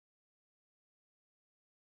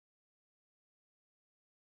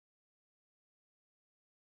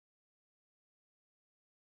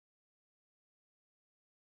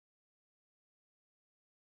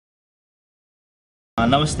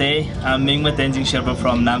Namaste, I'm Mingma Tenzing Sherpa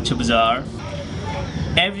from Namche Bazaar.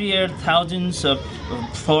 Every year, thousands of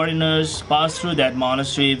foreigners pass through that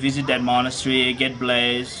monastery, visit that monastery, get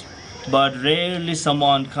blessed, but rarely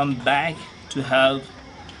someone comes back to help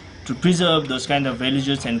to preserve those kind of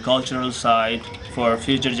religious and cultural side for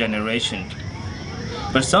future generation.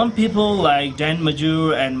 But some people like Dan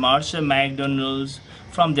Majur and Marsha McDonald's,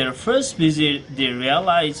 from their first visit, they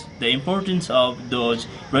realize the importance of those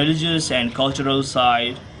religious and cultural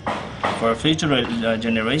side for future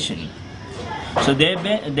generation. So they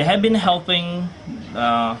have been helping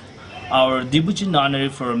our Deboche nunnery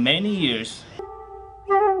for many years.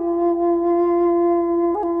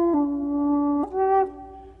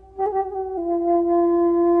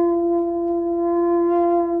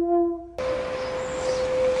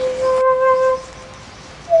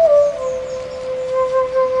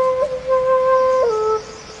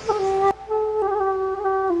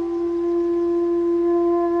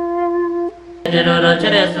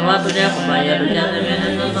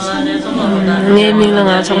 Nghe mình là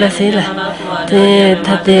ngã trong đây xí là thế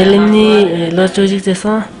thật để lên đi lo cho dịch thế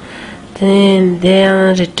sao thế để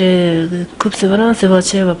ăn rồi cúp sữa bánh sữa bò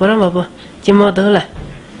chơi và bánh bò chỉ mua đó là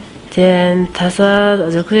thế thật sao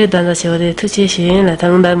rồi cứ đàn ra chơi để thuốc chế xin là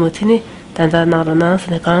thằng đại một thế này đàn ra nào đó nào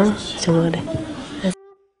sẽ căng chung rồi đấy.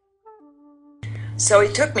 So he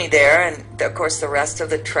took me there, and of course the rest of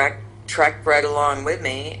the trek right along with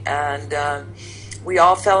me, and we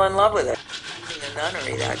all fell in love with it. In the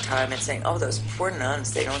nunnery that time and saying, oh, those poor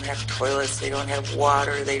nuns, they don't have toilets, they don't have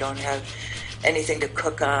water, they don't have anything to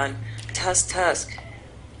cook on. Tusk.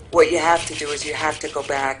 What you have to do is you have to go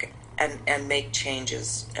back and make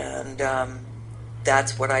changes, and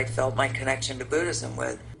that's what I felt my connection to Buddhism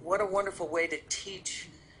with. What a wonderful way to teach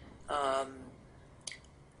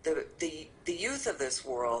the youth of this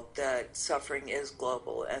world that suffering is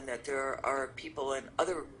global and that there are people in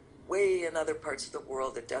other parts of the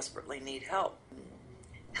world that desperately need help.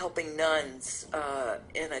 Helping nuns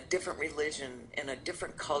in a different religion, in a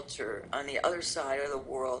different culture, on the other side of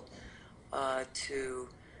the world, to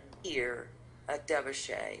hear at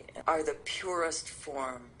Deboche are the purest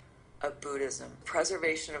form of Buddhism.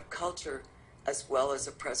 Preservation of culture as well as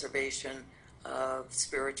a preservation of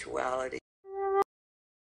spirituality.